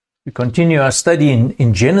We continue our study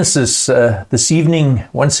in Genesis this evening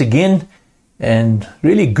once again, and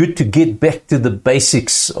really good to get back to the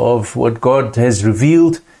basics of what God has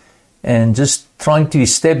revealed and just trying to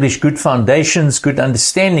establish good foundations, good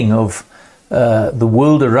understanding of the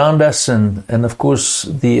world around us and of course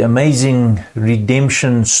the amazing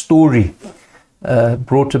redemption story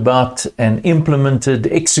brought about and implemented,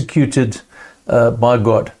 executed by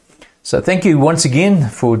God. So thank you once again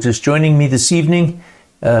for just joining me this evening.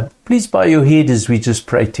 Please bow your head as we just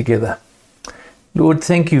pray together. Lord,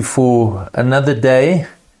 thank you for another day.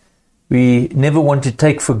 We never want to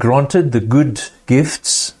take for granted the good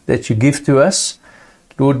gifts that you give to us.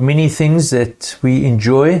 Lord, many things that we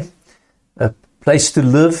enjoy, a place to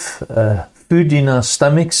live, food in our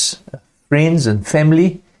stomachs, friends and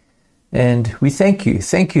family. And we thank you.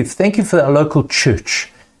 Thank you. Thank you for our local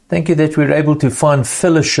church. Thank you that we're able to find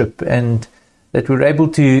fellowship and that we're able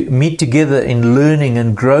to meet together in learning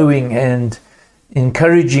and growing and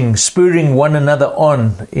encouraging, spurring one another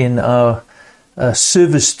on in our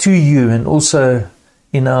service to you and also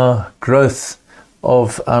in our growth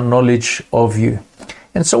of our knowledge of you.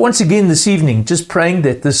 And so once again this evening, just praying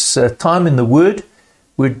that this time in the Word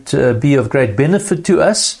would be of great benefit to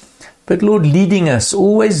us. But Lord, leading us,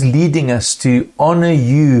 always leading us to honor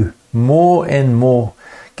you more and more,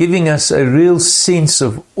 giving us a real sense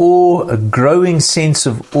of awe, a growing sense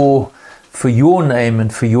of awe for your name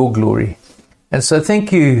and for your glory. And so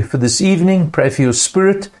thank you for this evening. Pray for your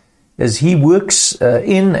Spirit as he works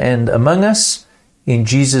in and among us. In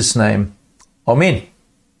Jesus' name, Amen.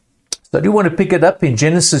 So I do want to pick it up in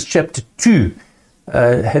Genesis chapter 2,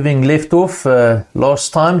 having left off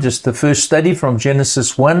last time, just the first study from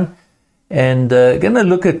Genesis 1. And going to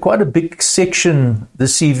look at quite a big section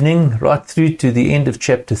this evening, right through to the end of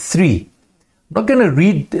chapter 3. I'm not going to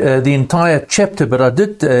read the entire chapter, but I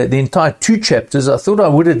did the entire 2 chapters. I thought I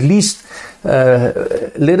would at least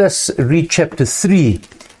let us read chapter 3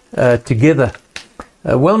 together.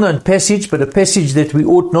 A well-known passage, but a passage that we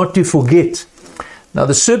ought not to forget. Now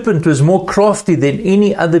the serpent was more crafty than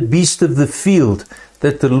any other beast of the field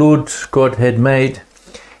that the Lord God had made.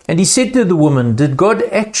 And he said to the woman, "Did God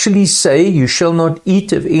actually say, 'You shall not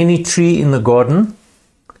eat of any tree in the garden'?"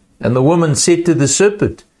 And the woman said to the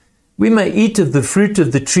serpent, "We may eat of the fruit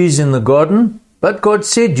of the trees in the garden, but God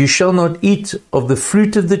said, 'You shall not eat of the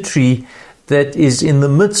fruit of the tree that is in the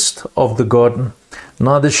midst of the garden,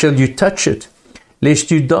 neither shall you touch it,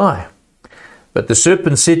 lest you die.' But the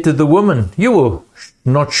serpent said to the woman, 'You will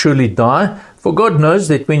not surely die, for God knows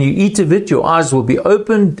that when you eat of it, your eyes will be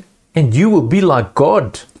opened, and you will be like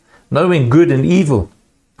God, knowing good and evil.'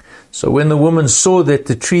 So when the woman saw that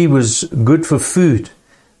the tree was good for food,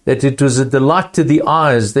 that it was a delight to the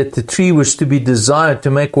eyes, that the tree was to be desired to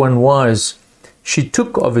make one wise, she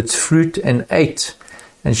took of its fruit and ate.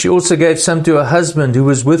 And she also gave some to her husband who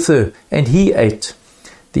was with her, and he ate.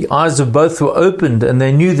 The eyes of both were opened, and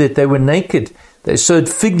they knew that they were naked. They sewed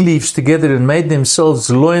fig leaves together and made themselves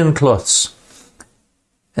loincloths.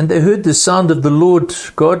 And they heard the sound of the Lord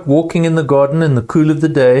God walking in the garden in the cool of the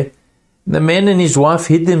day. The man and his wife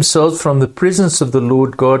hid themselves from the presence of the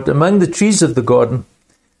Lord God among the trees of the garden.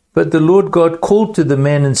 But the Lord God called to the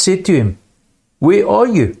man and said to him, 'Where are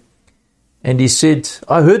you?' And he said,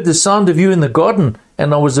 'I heard the sound of you in the garden,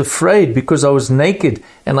 and I was afraid because I was naked,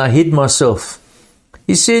 and I hid myself.'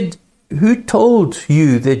 He said, 'Who told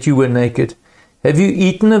you that you were naked? Have you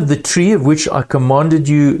eaten of the tree of which I commanded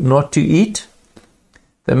you not to eat?'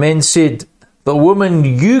 The man said, 'The woman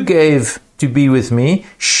you gave to be with me,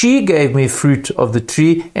 she gave me fruit of the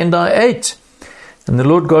tree, and I ate.' And the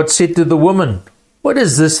Lord God said to the woman, 'What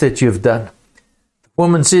is this that you have done?' The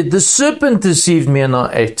woman said, 'The serpent deceived me, and I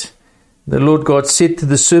ate.' The Lord God said to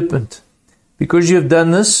the serpent, 'Because you have done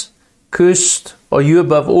this, cursed are you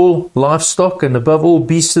above all livestock and above all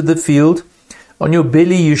beasts of the field. On your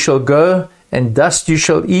belly you shall go, and dust you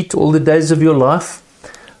shall eat all the days of your life.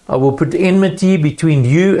 I will put enmity between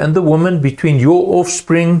you and the woman, between your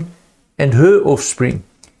offspring and her offspring.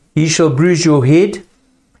 He shall bruise your head,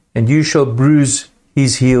 and you shall bruise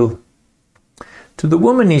his heel.' To the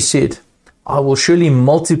woman he said, 'I will surely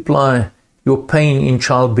multiply your pain in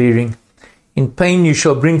childbearing. In pain you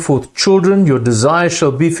shall bring forth children. Your desire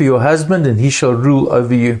shall be for your husband, and he shall rule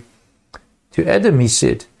over you.' To Adam he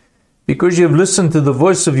said, 'Because you have listened to the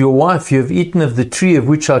voice of your wife, you have eaten of the tree of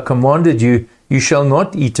which I commanded you. You shall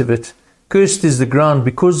not eat of it. Cursed is the ground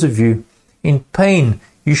because of you. In pain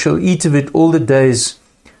you shall eat of it all the days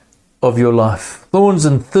of your life. Thorns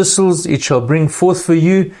and thistles it shall bring forth for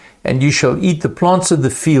you, and you shall eat the plants of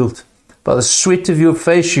the field. By the sweat of your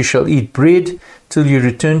face you shall eat bread till you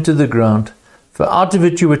return to the ground. For out of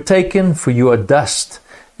it you were taken, for you are dust,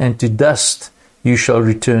 and to dust you shall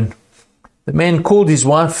return. The man called his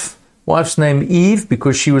wife's name Eve,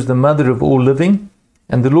 because she was the mother of all living.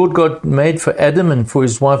 And the Lord God made for Adam and for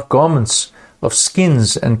his wife garments of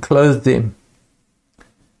skins and clothed them.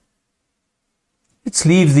 Let's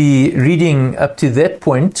leave the reading up to that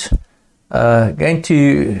point. Going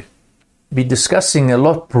to be discussing a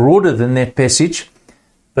lot broader than that passage,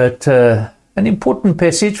 but an important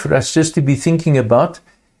passage for us just to be thinking about.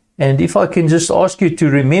 And if I can just ask you to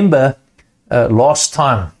remember last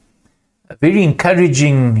time, a very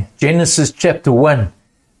encouraging Genesis chapter 1,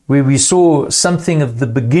 where we saw something of the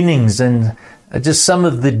beginnings and just some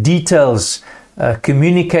of the details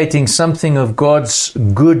communicating something of God's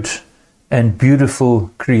good and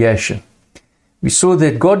beautiful creation. We saw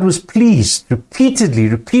that God was pleased,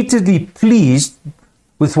 repeatedly pleased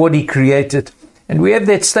with what he created. And we have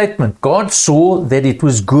that statement, God saw that it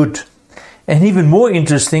was good. And even more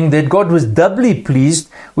interesting, that God was doubly pleased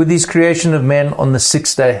with his creation of man on the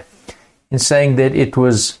sixth day, in saying that it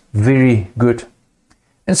was very good.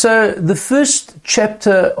 And so the first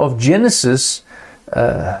chapter of Genesis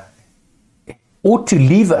ought to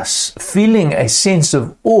leave us feeling a sense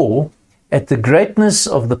of awe at the greatness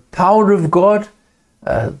of the power of God,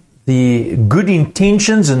 the good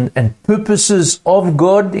intentions and purposes of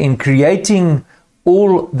God in creating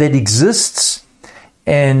all that exists,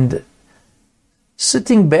 and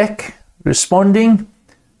sitting back, responding.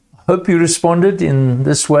 I hope you responded in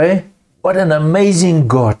this way. What an amazing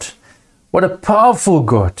God. What a powerful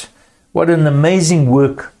God. What an amazing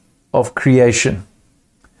work of creation.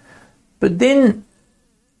 But then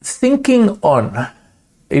thinking on,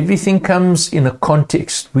 everything comes in a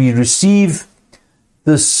context. We receive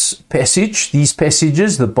this passage, these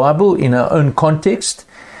passages, the Bible, in our own context,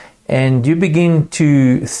 and you begin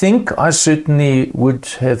to think, I certainly would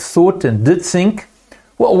have thought and did think,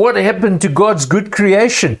 well, what happened to God's good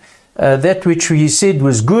creation? That which we said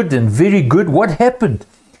was good and very good, what happened?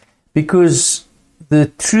 Because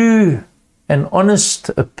the true and honest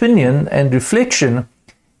opinion and reflection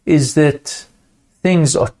is that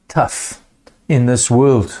things are tough in this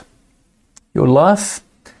world. Your life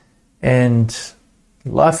and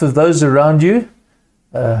the life of those around you,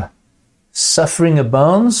 suffering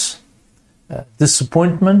abounds,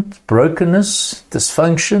 disappointment, brokenness,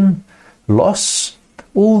 dysfunction, loss.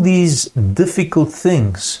 All these difficult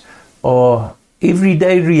things are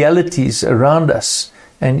everyday realities around us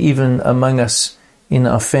and even among us in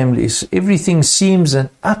our families. Everything seems an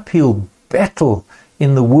uphill battle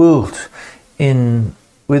in the world, in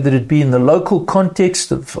whether it be in the local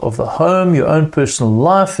context of the home, your own personal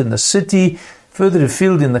life, in the city, further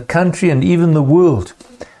afield in the country, and even the world.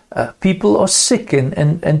 People are sick,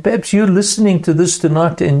 and perhaps you're listening to this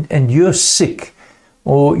tonight and you're sick,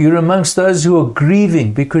 or you're amongst those who are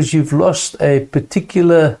grieving because you've lost a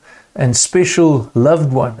particular and special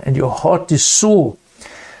loved one, and your heart is sore.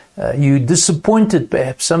 You're disappointed,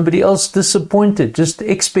 perhaps somebody else disappointed. Just the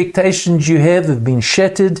expectations you have been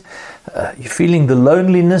shattered. You're feeling the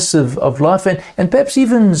loneliness of life, and perhaps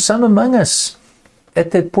even some among us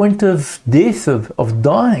at that point of death, of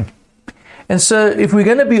dying. And so if we're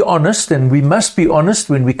going to be honest, and we must be honest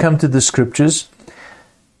when we come to the scriptures,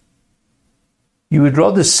 you would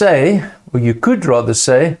rather say, or you could rather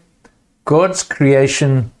say, God's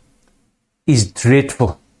creation is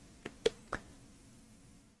dreadful.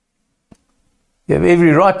 You have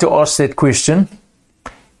every right to ask that question.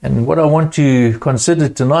 And what I want to consider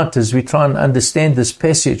tonight as we try and understand this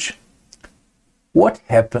passage, what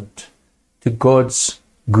happened to God's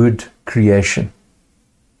good creation?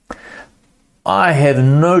 I have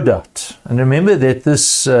no doubt, and remember that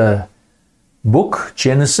this book,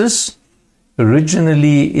 Genesis,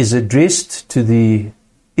 originally is addressed to the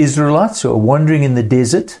Israelites who are wandering in the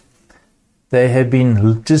desert. They have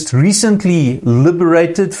been just recently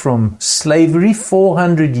liberated from slavery,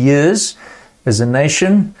 400 years as a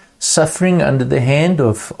nation, suffering under the hand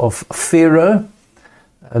of Pharaoh,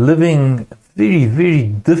 living very, very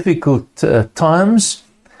difficult times.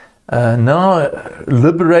 Now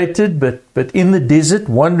liberated, but in the desert,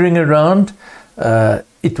 wandering around.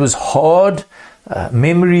 It was hard.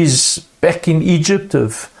 Memories back in Egypt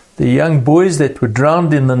of the young boys that were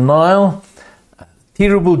drowned in the Nile.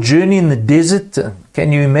 Terrible journey in the desert.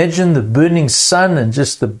 Can you imagine the burning sun and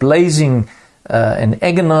just the blazing and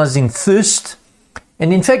agonizing thirst?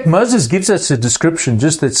 And in fact, Moses gives us a description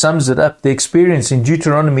just that sums it up, the experience in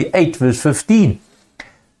Deuteronomy 8 verse 15.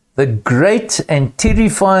 The great and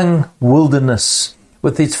terrifying wilderness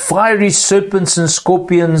with its fiery serpents and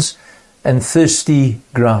scorpions and thirsty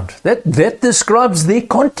ground. That describes their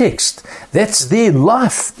context. That's their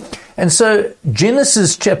life. And so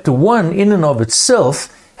Genesis chapter 1 in and of itself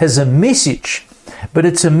has a message, but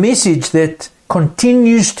it's a message that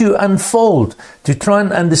continues to unfold, to try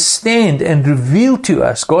and understand and reveal to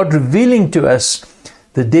us, God revealing to us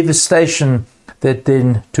the devastation that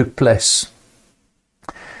then took place.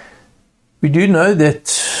 We do know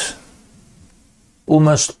that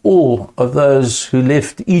almost all of those who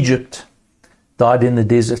left Egypt died in the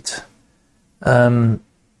desert.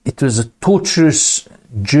 It was a torturous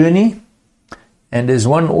journey, and as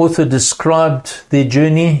one author described their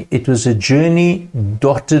journey, it was a journey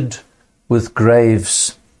dotted with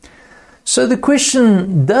graves. So the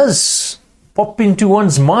question does pop into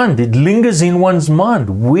one's mind. It lingers in one's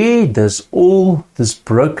mind. Where does all this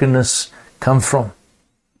brokenness come from?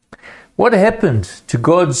 What happened to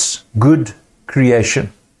God's good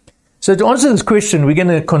creation? So to answer this question, we're going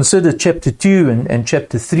to consider chapter 2 and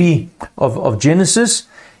chapter 3 of Genesis,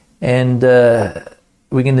 and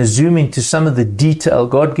we're going to zoom into some of the detail.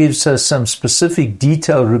 God gives us some specific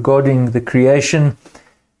detail regarding the creation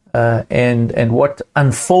and what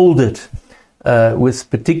unfolded with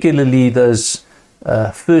particularly those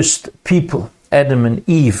first people, Adam and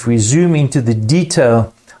Eve. We zoom into the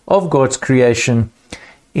detail of God's creation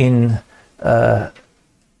in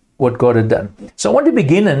what God had done. So I want to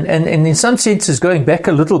begin, and in some senses going back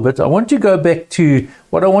a little bit, I want to go back to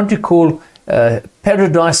what I want to call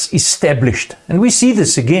paradise established. And we see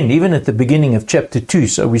this again even at the beginning of chapter 2.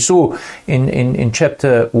 So we saw in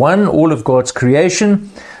chapter 1 all of God's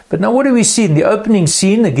creation. But now what do we see? In the opening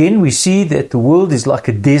scene, again, we see that the world is like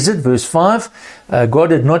a desert, verse 5.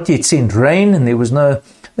 God had not yet sent rain, and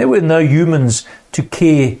there were no humans to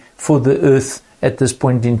care for the earth at this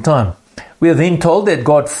point in time. We are then told that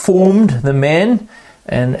God formed the man,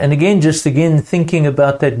 and again thinking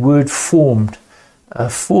about that word formed.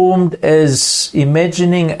 Formed as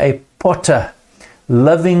imagining a potter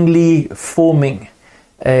lovingly forming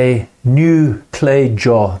a new clay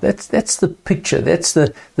jar. That's the picture. That's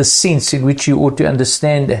the sense in which you ought to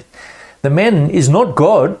understand that. The man is not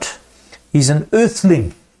God. He's an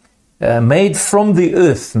earthling, made from the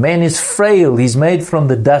earth. Man is frail. He's made from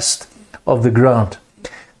the dust of the ground.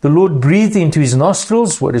 The Lord breathed into his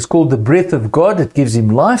nostrils what is called the breath of God. It gives him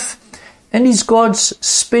life. And he's God's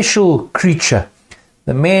special creature.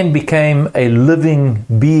 The man became a living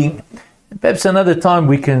being. Perhaps another time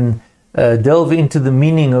we can delve into the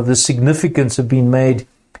meaning of the significance of being made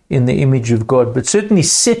in the image of God, but certainly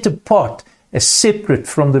set apart as separate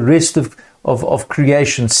from the rest of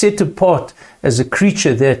creation, set apart as a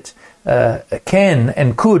creature that can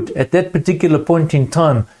and could at that particular point in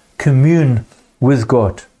time commune with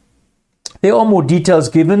God. There are more details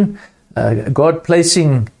given. God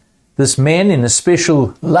placing this man in a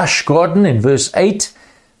special lush garden in verse 8.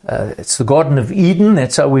 It's the Garden of Eden.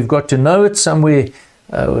 That's how we've got to know it. Somewhere,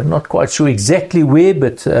 we're not quite sure exactly where,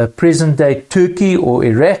 but present-day Turkey or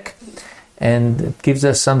Iraq. And it gives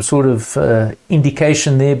us some sort of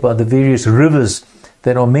indication there by the various rivers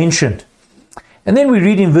that are mentioned. And then we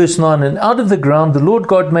read in verse 9, and out of the ground the Lord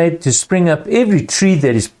God made to spring up every tree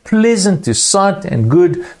that is pleasant to sight and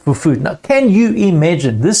good for food. Now, can you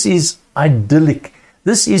imagine? This is idyllic.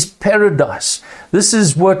 This is paradise. This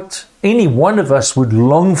is what any one of us would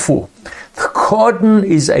long for. The garden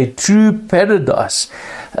is a true paradise.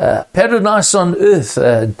 Paradise on earth.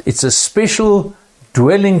 It's a special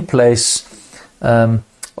dwelling place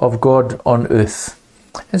of God on earth.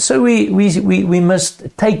 And so we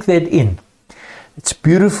must take that in. It's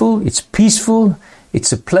beautiful, it's peaceful,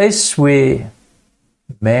 it's a place where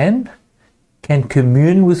man can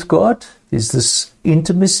commune with God. There's this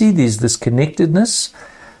intimacy, there's this connectedness.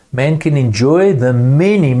 Man can enjoy the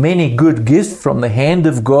many, many good gifts from the hand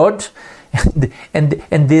of God. And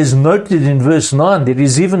there's noted in verse 9, there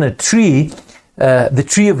is even a tree, the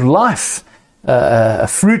tree of life, a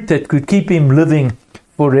fruit that could keep him living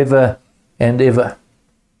forever and ever.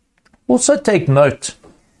 Also take note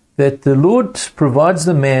that the Lord provides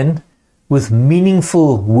the man with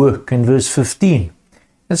meaningful work in verse 15.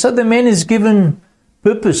 And so the man is given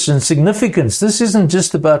purpose and significance. This isn't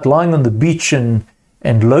just about lying on the beach and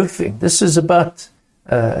loafing. This is about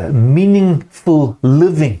meaningful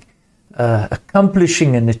living,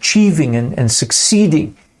 accomplishing and achieving and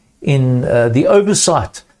succeeding in the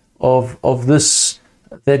oversight of this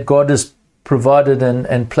that God has provided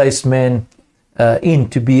and placed man in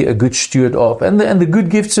to be a good steward of. And the good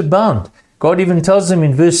gifts abound. God even tells them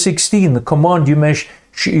in verse 16, the command, you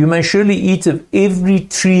may surely eat of every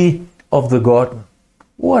tree of the garden.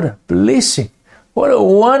 What a blessing. What a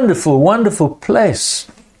wonderful, wonderful place.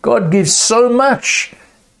 God gives so much.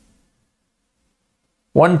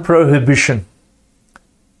 One prohibition.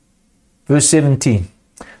 Verse 17.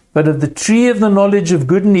 But of the tree of the knowledge of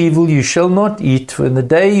good and evil you shall not eat, for in the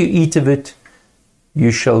day you eat of it,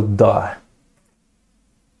 you shall die.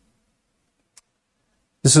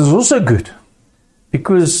 This is also good,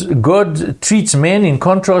 because God treats man, in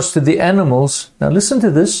contrast to the animals, now listen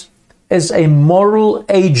to this, as a moral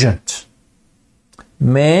agent.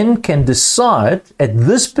 Man can decide at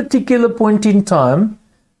this particular point in time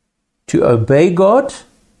to obey God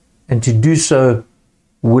and to do so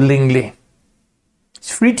willingly.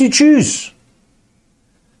 It's free to choose.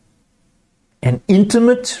 An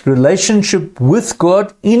intimate relationship with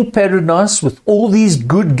God in paradise with all these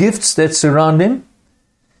good gifts that surround him,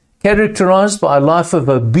 characterized by a life of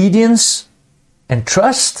obedience and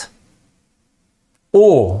trust,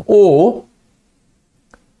 or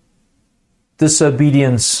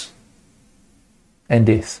disobedience and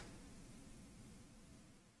death.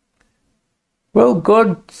 Well,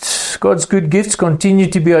 God's good gifts continue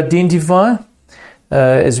to be identified.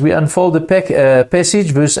 As we unfold the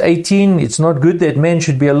passage, verse 18, it's not good that man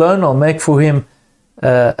should be alone. I'll make for him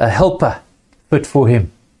a helper fit for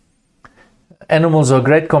him. Animals are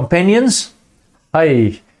great companions,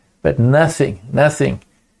 but nothing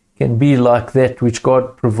can be like that which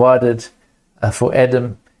God provided for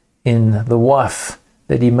Adam in the wife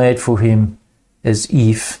that he made for him as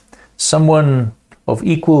Eve. Someone of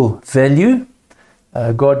equal value.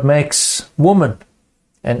 God makes woman,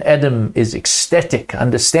 and Adam is ecstatic,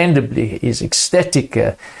 understandably, is ecstatic.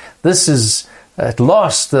 This is, at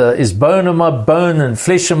last, is bone of my bone and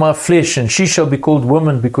flesh of my flesh, and she shall be called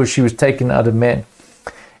woman because she was taken out of man.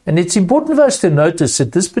 And it's important for us to notice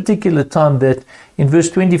at this particular time that in verse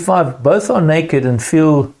 25, both are naked and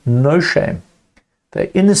feel no shame. They're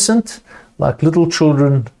innocent, like little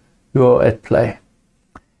children who are at play.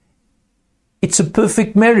 It's a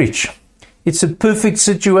perfect marriage. It's a perfect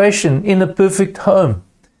situation in a perfect home.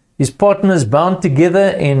 His partners bound together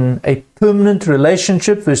in a permanent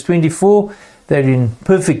relationship. Verse 24, they're in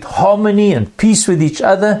perfect harmony and peace with each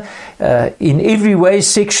other in every way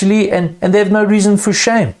sexually, and they have no reason for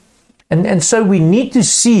shame. And so we need to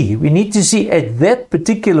see at that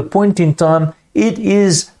particular point in time, it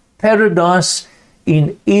is paradise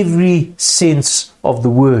in every sense of the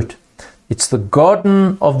word. It's the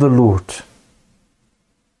garden of the Lord.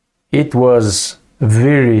 It was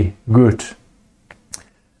very good.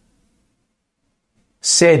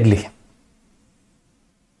 Sadly,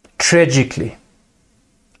 tragically,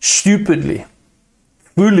 stupidly,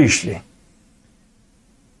 foolishly,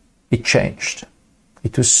 it changed.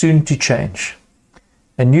 It was soon to change.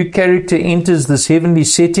 A new character enters this heavenly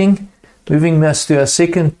setting, moving us to our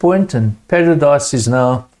second point, and paradise is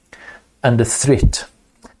now under threat.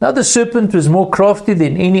 Now the serpent was more crafty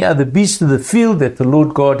than any other beast of the field that the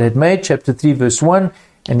Lord God had made, chapter 3, verse 1,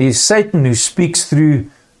 and it is Satan who speaks through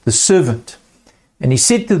the servant. And he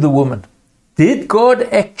said to the woman, did God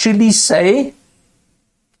actually say,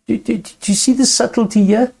 did you see the subtlety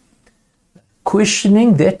here?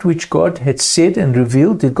 Questioning that which God had said and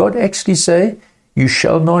revealed. Did God actually say, you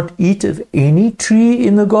shall not eat of any tree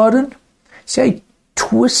in the garden? See how he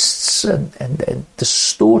twists and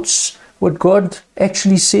distorts what God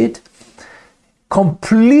actually said,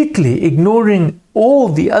 completely ignoring all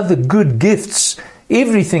the other good gifts,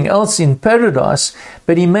 everything else in paradise,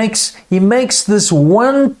 but he makes this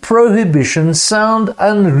one prohibition sound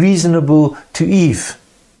unreasonable to Eve.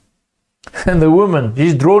 And the woman,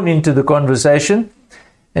 she's drawn into the conversation,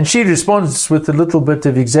 and she responds with a little bit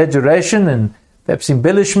of exaggeration and perhaps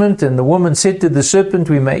embellishment. And the woman said to the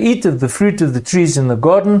serpent, we may eat of the fruit of the trees in the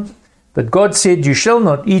garden, but God said, you shall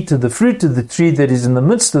not eat of the fruit of the tree that is in the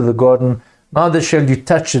midst of the garden, neither shall you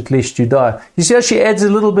touch it, lest you die. You see how she adds a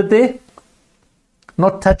little bit there?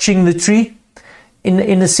 Not touching the tree.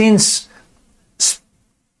 In a sense,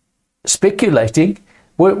 speculating.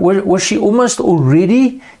 Was she almost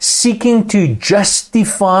already seeking to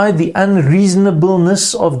justify the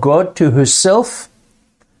unreasonableness of God to herself?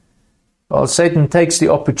 Well, Satan takes the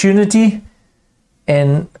opportunity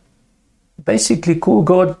and basically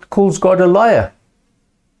calls God a liar.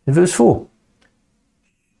 In verse 4,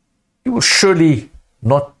 you will surely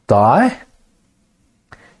not die.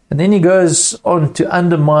 And then he goes on to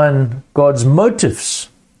undermine God's motives,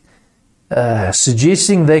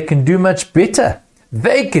 suggesting they can do much better.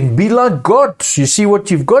 They can be like God. You see what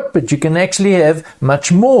you've got, but you can actually have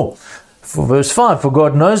much more. For verse 5, for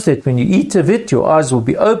God knows that when you eat of it, your eyes will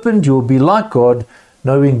be opened, you will be like God,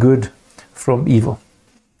 knowing good from evil.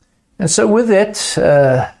 And so with that,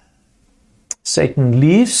 Satan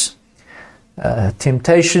leaves.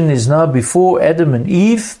 Temptation is now before Adam and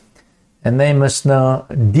Eve, and they must now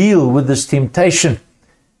deal with this temptation.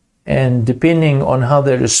 And depending on how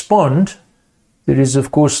they respond, there is,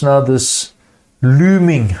 of course, now this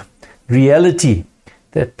looming reality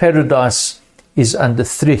that paradise is under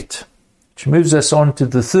threat. Which moves us on to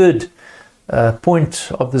the third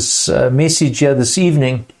point of this message here this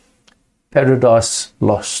evening: paradise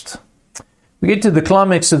lost. We get to the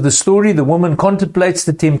climax of the story. The woman contemplates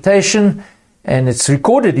the temptation, and it's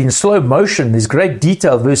recorded in slow motion. There's great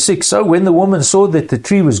detail. Verse 6, so when the woman saw that the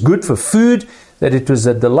tree was good for food, that it was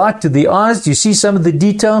a delight to the eyes. Do you see some of the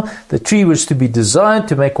detail? The tree was to be desired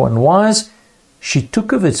to make one wise. She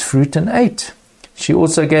took of its fruit and ate. She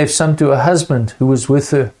also gave some to her husband who was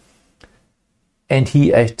with her, and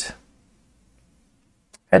he ate.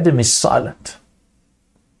 Adam is silent.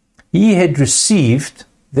 He had received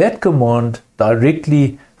that command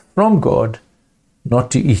directly from God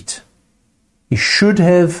not to eat. He should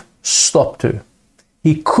have stopped her.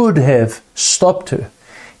 He could have stopped her.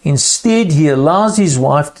 Instead, he allows his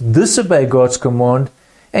wife to disobey God's command,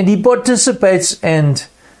 and he participates and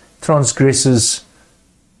transgresses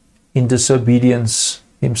in disobedience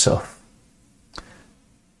himself.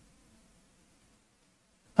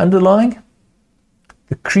 Underlying,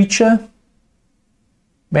 the creature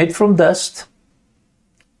made from dust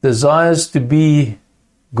desires to be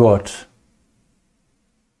God.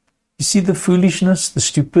 You see the foolishness, the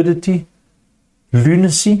stupidity,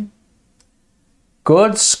 lunacy?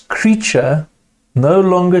 God's creature no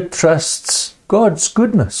longer trusts God's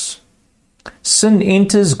goodness. Sin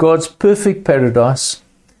enters God's perfect paradise.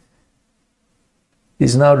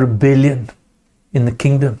 There's now rebellion in the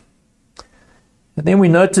kingdom. And then we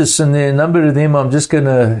notice, and there are a number of them, I'm just going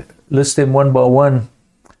to list them one by one,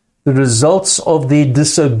 the results of their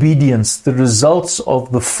disobedience, the results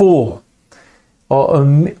of the fall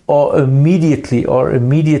are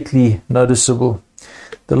immediately noticeable.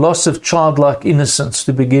 The loss of childlike innocence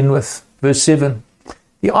to begin with. Verse 7.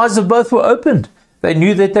 The eyes of both were opened. They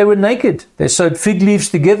knew that they were naked. They sewed fig leaves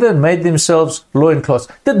together and made themselves loincloths.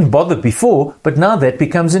 Didn't bother before, but now that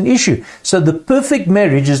becomes an issue. So the perfect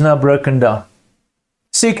marriage is now broken down.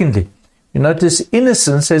 Secondly, you notice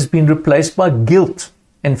innocence has been replaced by guilt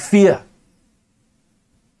and fear.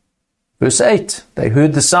 Verse 8, they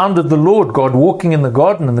heard the sound of the Lord God walking in the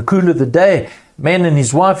garden in the cool of the day. Man and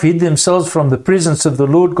his wife hid themselves from the presence of the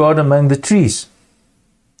Lord God among the trees.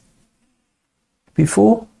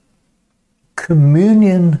 Before,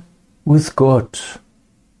 communion with God.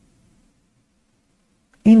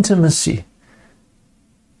 Intimacy.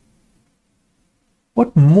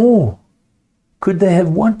 What more could they have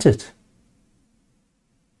wanted?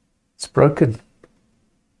 It's broken.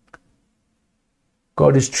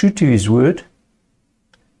 God is true to his word.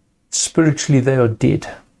 Spiritually, they are dead.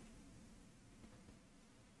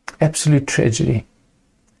 Absolute tragedy.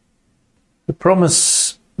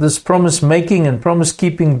 This promise making and promise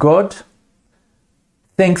keeping God,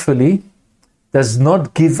 thankfully, does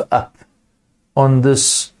not give up on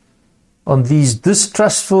these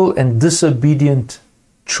distrustful and disobedient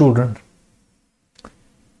children.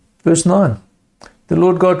 Verse 9. The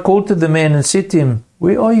Lord God called to the man and said to him,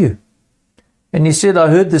 where are you? And he said, I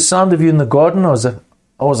heard the sound of you in the garden.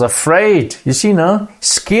 I was afraid. You see now,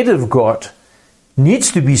 scared of God. Needs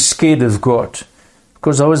to be scared of God.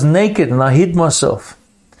 Because I was naked and I hid myself.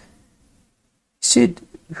 He said,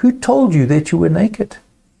 who told you that you were naked?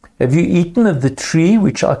 Have you eaten of the tree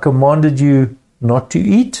which I commanded you not to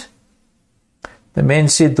eat? The man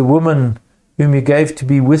said, the woman whom you gave to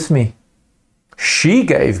be with me, she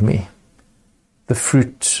gave me the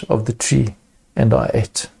fruit of the tree, and I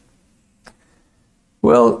ate.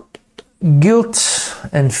 Well, guilt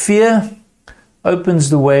and fear opens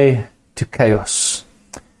the way to chaos.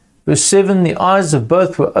 Verse 7, the eyes of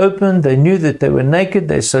both were opened. They knew that they were naked.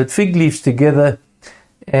 They sewed fig leaves together.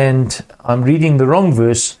 And I'm reading the wrong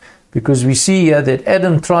verse because we see here that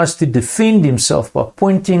Adam tries to defend himself by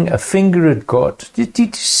pointing a finger at God. Did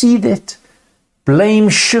you see that? Blame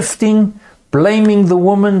shifting, blaming the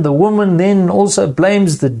woman. The woman then also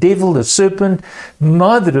blames the devil, the serpent.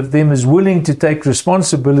 Neither of them is willing to take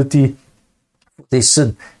responsibility for their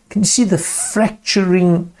sin. Can you see the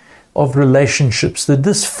fracturing of relationships, the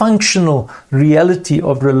dysfunctional reality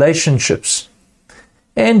of relationships?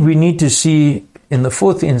 And we need to see in the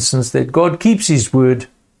fourth instance that God keeps his word.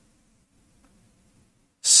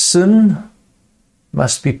 Sin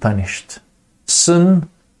must be punished. Sin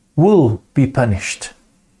will be punished.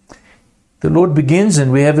 The Lord begins,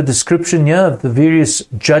 and we have a description here of the various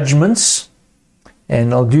judgments,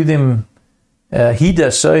 and I'll do them, he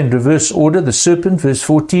does so in reverse order. The serpent, verse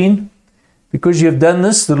 14, because you have done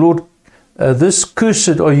this, the Lord, this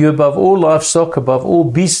cursed are you above all livestock, above all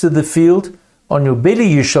beasts of the field. On your belly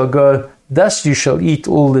you shall go, dust you shall eat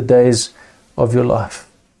all the days of your life.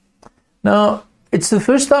 Now, it's the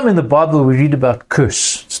first time in the Bible we read about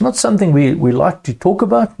curse. It's not something we like to talk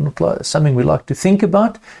about, not something we like to think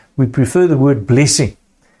about. We prefer the word blessing.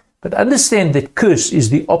 But understand that curse is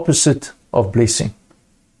the opposite of blessing.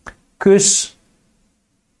 Curse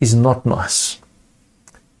is not nice.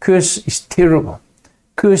 Curse is terrible.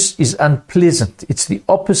 Curse is unpleasant. It's the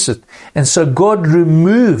opposite. And so God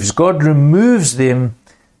removes them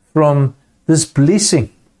from this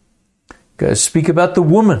blessing. Go speak about the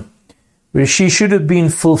woman, where she should have been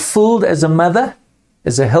fulfilled as a mother,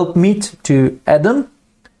 as a helpmeet to Adam.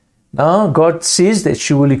 Now God says that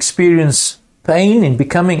she will experience pain in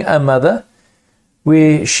becoming a mother,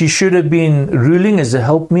 where she should have been ruling as a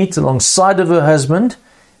helpmeet alongside of her husband.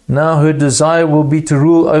 Now her desire will be to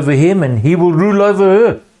rule over him, and he will rule over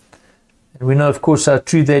her. And we know, of course, how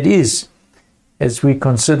true that is as we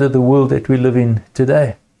consider the world that we live in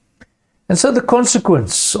today. And so the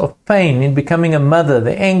consequence of pain in becoming a mother,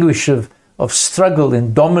 the anguish of struggle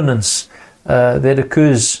and dominance that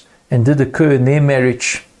occurs and did occur in their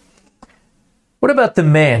marriage. What about the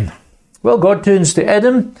man? Well, God turns to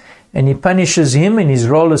Adam and he punishes him in his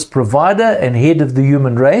role as provider and head of the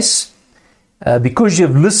human race. Because you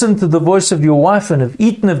have listened to the voice of your wife and have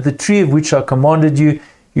eaten of the tree of which I commanded you,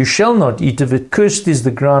 you shall not eat of it. Cursed is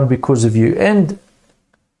the ground because of you. And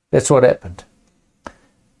that's what happened.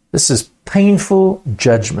 This is painful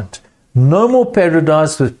judgment. No more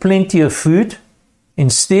paradise with plenty of food.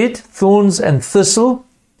 Instead, thorns and thistle,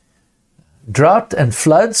 drought and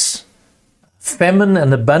floods, famine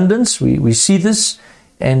and abundance. We see this.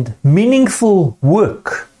 And meaningful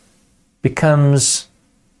work becomes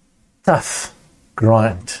tough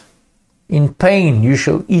grind. In pain you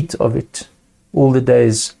shall eat of it all the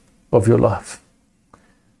days of your life.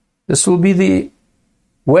 This will be the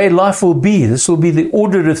way life will be. This will be the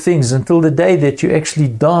order of things until the day that you actually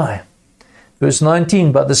die. Verse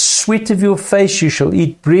 19, by the sweat of your face you shall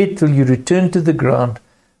eat bread till you return to the ground.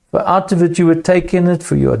 For out of it you were taken,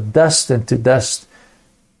 for you are dust, and to dust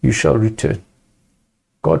you shall return.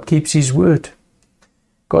 God keeps his word.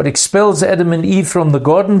 God expels Adam and Eve from the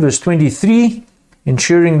garden, verse 23,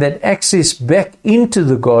 ensuring that access back into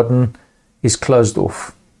the garden is closed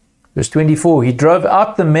off. Verse 24, he drove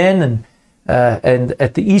out the man, and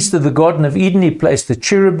at the east of the Garden of Eden he placed a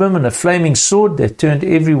cherubim and a flaming sword that turned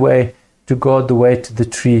every way to guard the way to the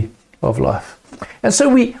tree of life. And so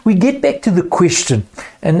we get back to the question,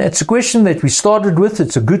 and it's a question that we started with.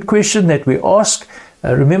 It's a good question that we ask.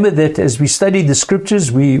 Remember that as we study the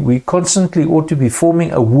scriptures, we constantly ought to be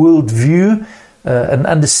forming a worldview, an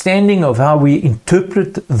understanding of how we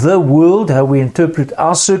interpret the world, how we interpret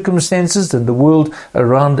our circumstances and the world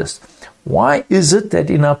around us. Why is it that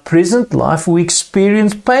in our present life we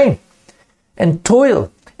experience pain and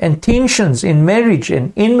toil and tensions in marriage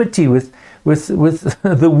and enmity with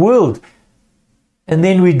the world, and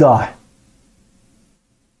then we die?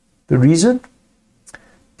 The reason?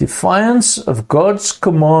 Defiance of God's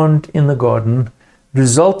command in the garden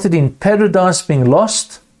resulted in paradise being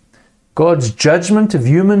lost. God's judgment of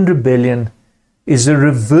human rebellion is a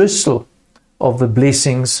reversal of the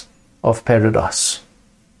blessings of paradise.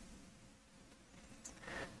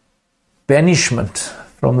 Banishment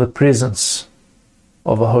from the presence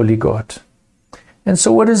of a holy God. And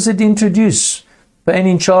so what does it introduce? Pain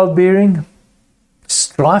in childbearing,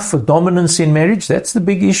 strife for dominance in marriage. That's the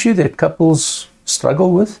big issue that couples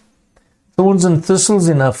struggle with. Thorns and thistles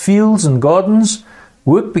in our fields and gardens.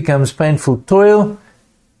 Work becomes painful toil,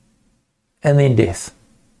 and then death.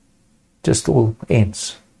 Just all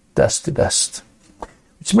ends, dust to dust.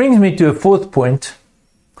 Which brings me to a fourth point.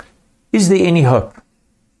 Is there any hope?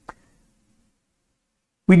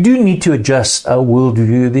 We do need to adjust our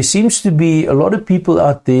worldview. There seems to be a lot of people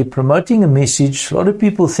out there promoting a message, a lot of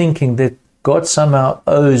people thinking that God somehow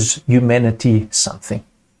owes humanity something.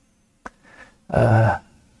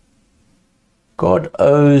 God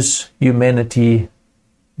owes humanity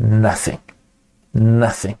nothing.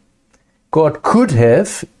 Nothing. God could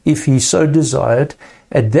have, if he so desired,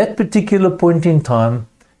 at that particular point in time,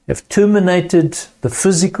 have terminated the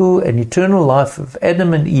physical and eternal life of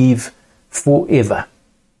Adam and Eve forever.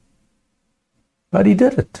 But he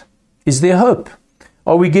did it. Is there hope?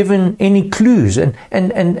 Are we given any clues? And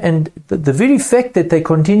the very fact that they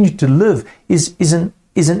continue to live is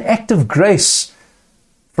an act of grace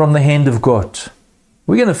from the hand of God.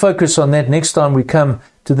 We're going to focus on that next time we come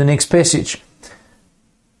to the next passage.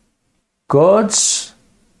 God's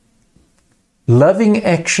loving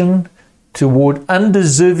action toward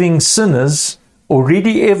undeserving sinners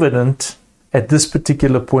already evident at this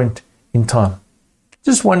particular point in time.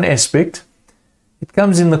 Just one aspect. It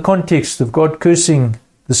comes in the context of God cursing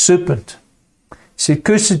the serpent. said,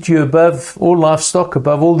 cursed you above all livestock,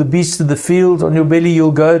 above all the beasts of the field. On your belly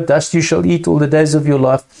you'll go, dust you shall eat all the days of your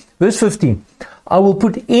life. Verse 15, I will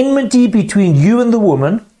put enmity between you and the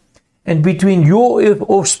woman, and between your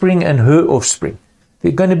offspring and her offspring.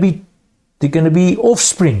 They're going to be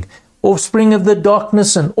offspring of the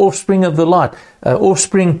darkness and offspring of the light.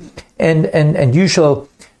 Offspring and you shall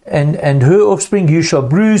and her offspring you shall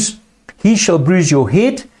bruise. He shall bruise your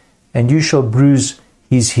head, and you shall bruise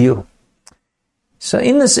his heel. So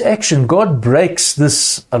in this action, God breaks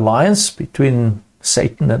this alliance between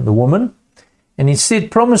Satan and the woman, and instead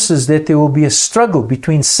promises that there will be a struggle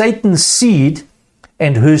between Satan's seed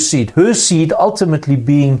and her seed ultimately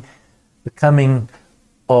being the coming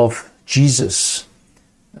of Jesus,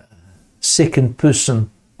 second person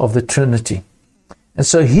of the Trinity. And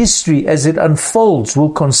so history, as it unfolds, will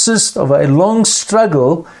consist of a long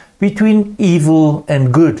struggle between evil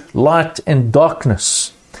and good, light and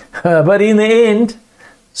darkness. But in the end,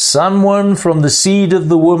 someone from the seed of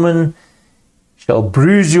the woman shall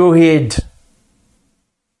bruise your head,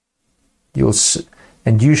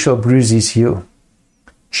 and you shall bruise his heel.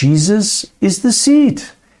 Jesus is the seed.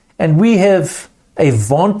 And we have a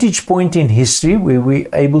vantage point in history where we're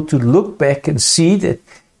able to look back and see that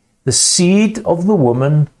the seed of the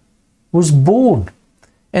woman was born.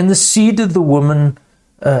 And the seed of the woman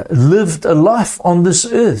lived a life on this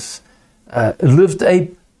earth, lived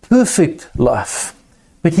a perfect life.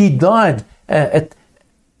 But he died at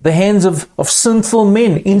the hands of sinful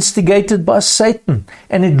men, instigated by Satan.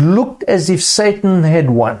 And it looked as if Satan had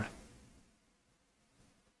won.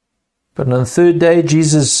 But on the third day,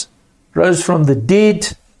 Jesus rose from the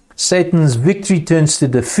dead. Satan's victory turns to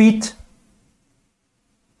defeat.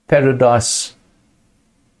 Paradise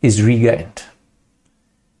is regained.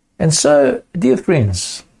 And so, dear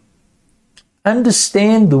friends,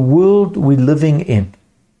 understand the world we're living in.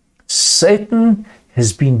 Satan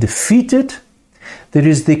has been defeated. There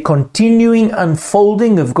is the continuing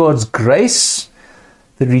unfolding of God's grace,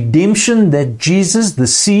 the redemption that Jesus, the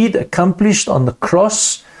seed, accomplished on the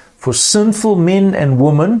cross for sinful men and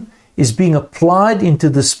women, is being applied into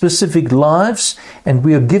the specific lives, and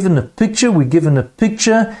we are given a picture. We're given a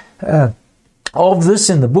picture of this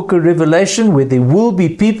in the book of Revelation, where there will be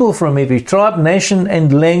people from every tribe, nation,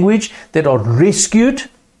 and language that are rescued.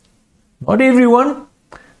 Not everyone,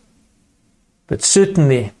 but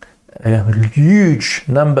certainly a huge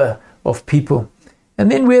number of people.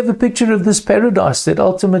 And then we have a picture of this paradise that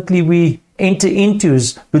ultimately we enter into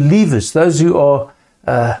as believers, those who are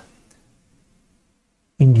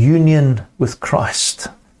in union with Christ,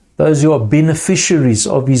 those who are beneficiaries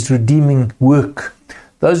of his redeeming work,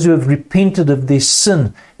 those who have repented of their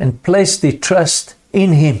sin and placed their trust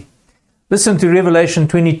in him. Listen to Revelation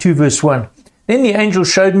 22 verse 1. Then the angel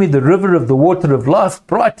showed me the river of the water of life,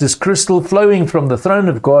 bright as crystal, flowing from the throne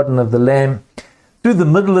of God and of the Lamb. Through the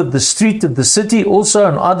middle of the street of the city, also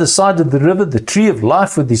on either side of the river, the tree of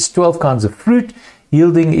life with its 12 kinds of fruit,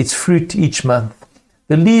 yielding its fruit each month.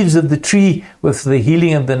 The leaves of the tree with the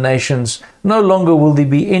healing of the nations. No longer will there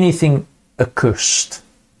be anything accursed.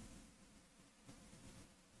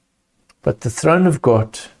 But the throne of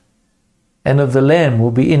God and of the Lamb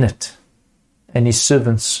will be in it, and his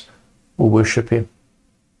servants will worship him.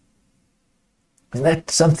 Isn't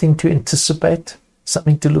that something to anticipate?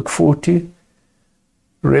 Something to look forward to?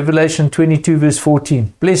 Revelation 22 verse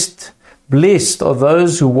 14. Blessed are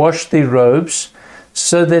those who wash their robes,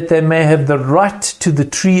 so that they may have the right to the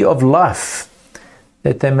tree of life,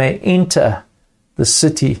 that they may enter the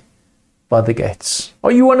city by the gates.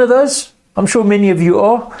 Are you one of those? I'm sure many of you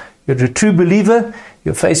are. You're a true believer.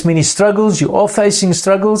 You face many struggles. You are facing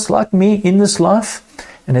struggles like me in this life.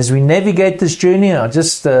 And as we navigate this journey, I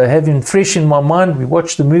just have it fresh in my mind. We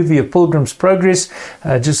watched the movie of Pilgrim's Progress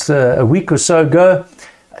just a week or so ago,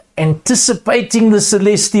 anticipating the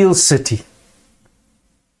celestial city.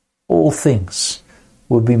 All things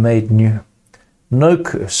will be made new. No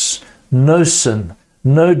curse, no sin,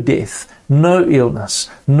 no death, no illness,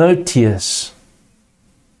 no tears.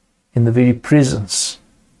 In the very presence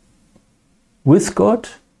with God,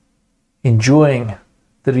 enjoying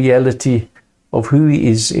the reality of who he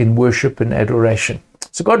is in worship and adoration.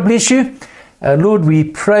 So God bless you. Lord, we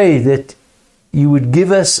pray that you would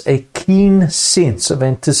give us a keen sense of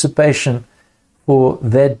anticipation for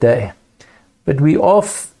that day. But we are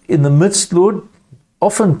in the midst, Lord,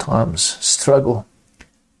 oftentimes struggle.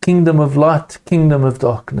 Kingdom of light, kingdom of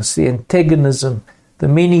darkness, the antagonism, the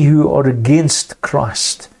many who are against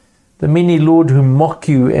Christ, the many, Lord, who mock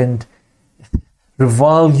you and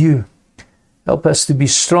revile you. Help us to be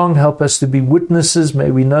strong. Help us to be witnesses. May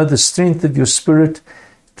we know the strength of your Spirit,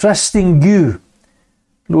 trusting you,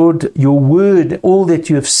 Lord, your word, all that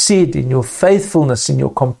you have said in your faithfulness, in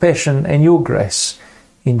your compassion and your grace.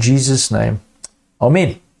 In Jesus' name.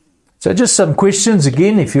 Amen. So just some questions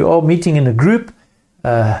again. If you are meeting in a group,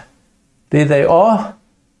 there they are.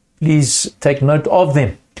 Please take note of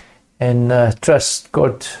them and trust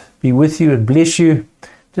God be with you and bless you.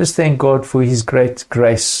 Just thank God for his great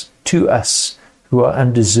grace to us who are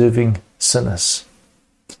undeserving sinners.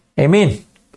 Amen.